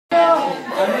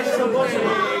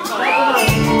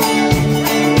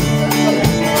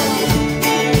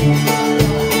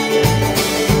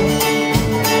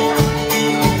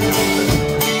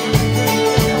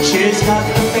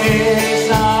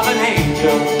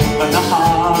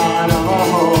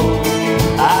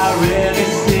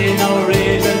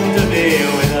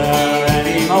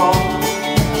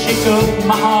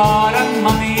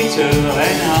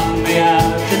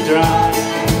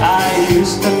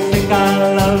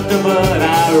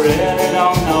really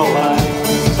don't know why.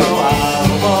 So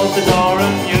I'll hold the door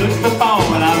and use the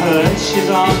phone. I've heard she's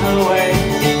on her way.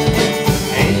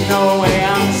 Ain't no way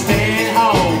I'm staying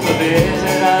home to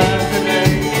visit her today.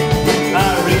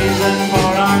 My reason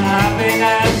for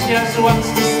unhappiness just wants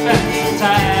to spend some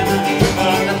time.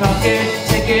 But the clock is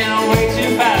ticking way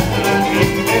too fast, and I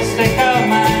need this stick of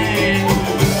mine.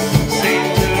 Seem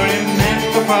to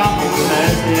remember from the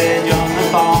message on the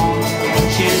phone,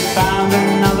 she's found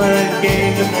another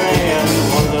gig to play and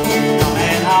wasn't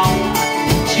coming home.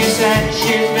 She said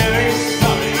she's very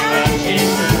sorry, but she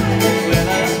said it with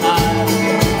a smile,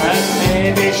 and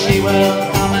maybe she will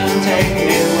come and take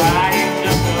me right in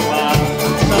just a while.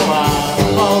 So I'll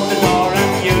hold the door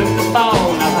and use the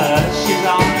phone. I've heard she's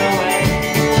on her way.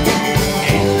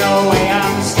 Ain't no way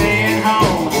I'm staying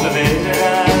home to visit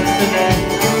her today.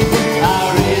 My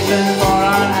reason for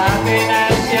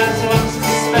unhappiness just wants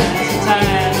to spend some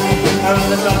time. Oh,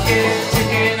 the clock is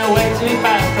ticking away too